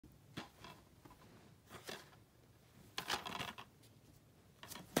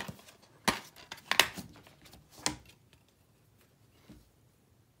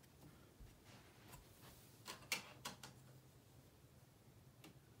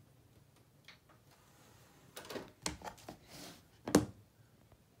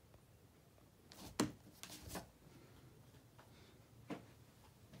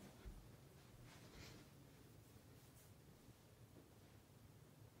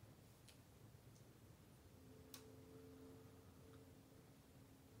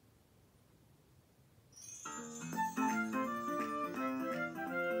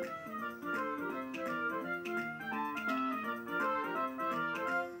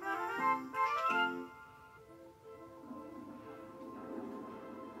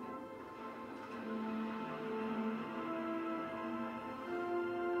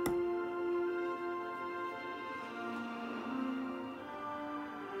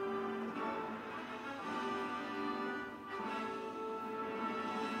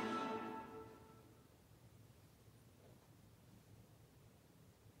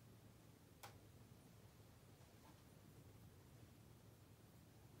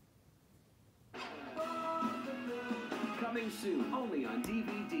soon, only on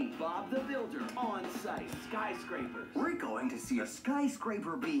DVD. Bob the Builder, on site, skyscrapers. We're going to see a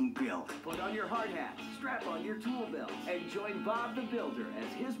skyscraper being built. Put on your hard hats, strap on your tool belt, and join Bob the Builder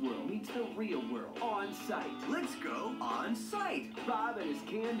as his world meets the real world, on site. Let's go on site. Bob and his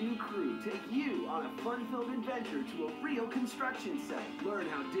can-do crew take you on a fun-filled adventure to a real construction site. Learn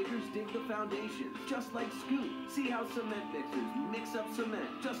how diggers dig the foundations, just like Scoop. See how cement mixers mix up cement,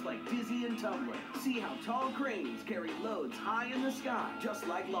 just like Dizzy and Tumbler. See how tall cranes carry loads high in the sky, just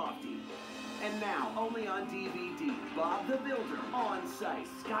like Lofty. And now, only on DVD, Bob the Builder, on site,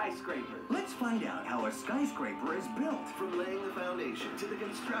 skyscrapers. Let's find out how a skyscraper is built. From laying the foundation to the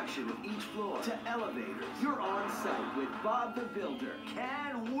construction of each floor to elevators, you're on site with Bob the Builder.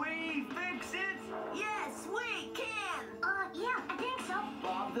 Can we fix it? Yes, we can! Yeah, I think so.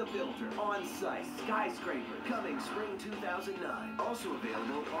 Bob the Builder, on site, skyscraper, coming spring 2009. Also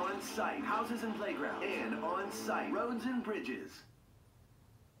available on site, houses and playgrounds, and on site, roads and bridges.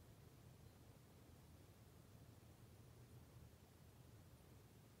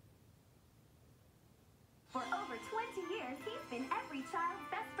 For over 20 years, he's been every child's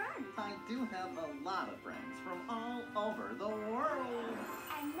best friend. I do have a lot of friends from all over the world.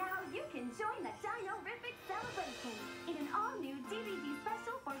 And now you can join the Dino-rific celebration in an all-new DVD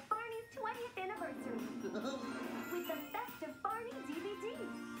special for Barney's 20th anniversary. With the Best of Barney DVD.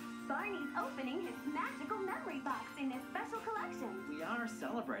 Barney's opening his magical memory box in his special collection. We are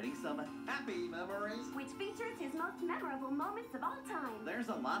celebrating some happy memories. Which features his most memorable moments of all time. There's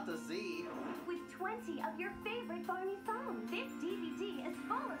a lot to see. With 20 of your favorite Barney songs. This DVD is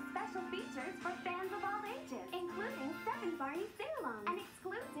full of special features for fans of all ages, including 7 Barney sing-alongs, an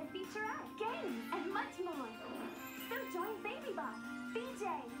exclusive featurette, games, and much more. So join Baby Bob, BJ,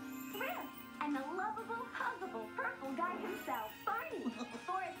 Riff, and the lovable, huggable purple guy himself, Barney,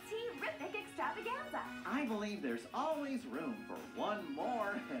 for a terrific extravaganza. I believe there's always room for one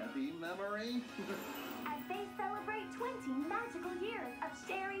more happy memory. As they celebrate 20 magical years of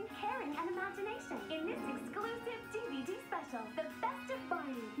sharing, caring, and imagination in this exclusive DVD special, The Best of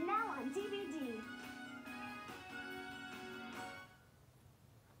Barney, now on DVD.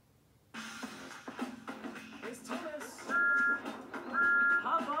 It's Thomas!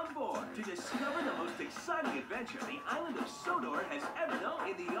 Hop on board to discover the most exciting adventure the island of Sodor has ever known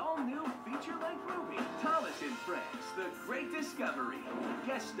in the all-new feature-length movie, Thomas and Friends, The Great Discovery.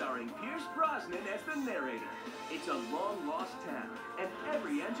 Guest starring Pierce Brosnan as the narrator. It's a long-lost town, and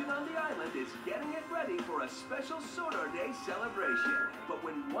every engine on the island is getting it ready for a special Sodor Day celebration. But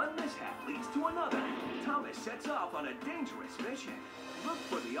when one mishap leads to another, Thomas sets off on a dangerous mission. Look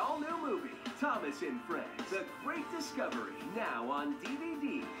for the all-new movie, Thomas and Friends, The Great Discovery, now on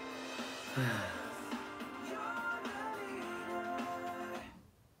DVD.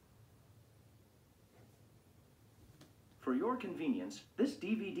 For your convenience, this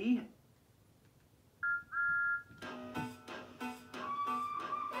DVD...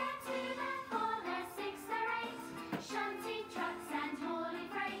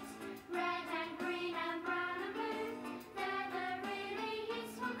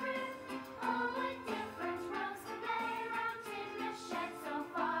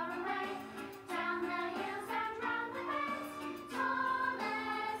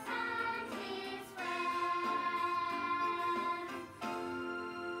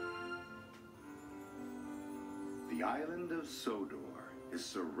 The island of Sodor is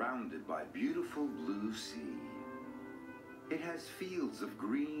surrounded by beautiful blue sea. It has fields of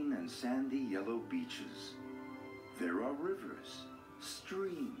green and sandy yellow beaches. There are rivers,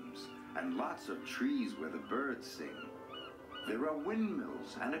 streams, and lots of trees where the birds sing. There are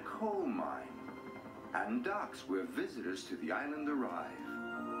windmills and a coal mine, and docks where visitors to the island arrive.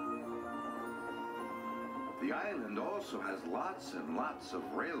 The island also has lots and lots of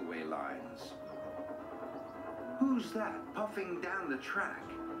railway lines. Who's that puffing down the track?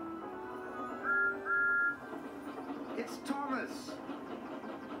 It's Thomas!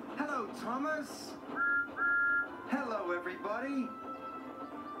 Hello, Thomas! Hello, everybody!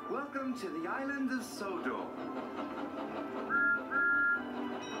 Welcome to the island of Sodor.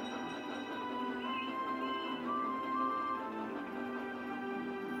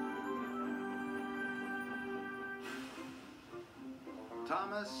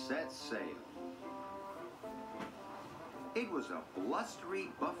 Thomas set sail. It was a blustery,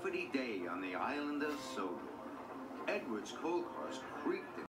 buffety day on the island of Sodor. Edward's coal cars creaked and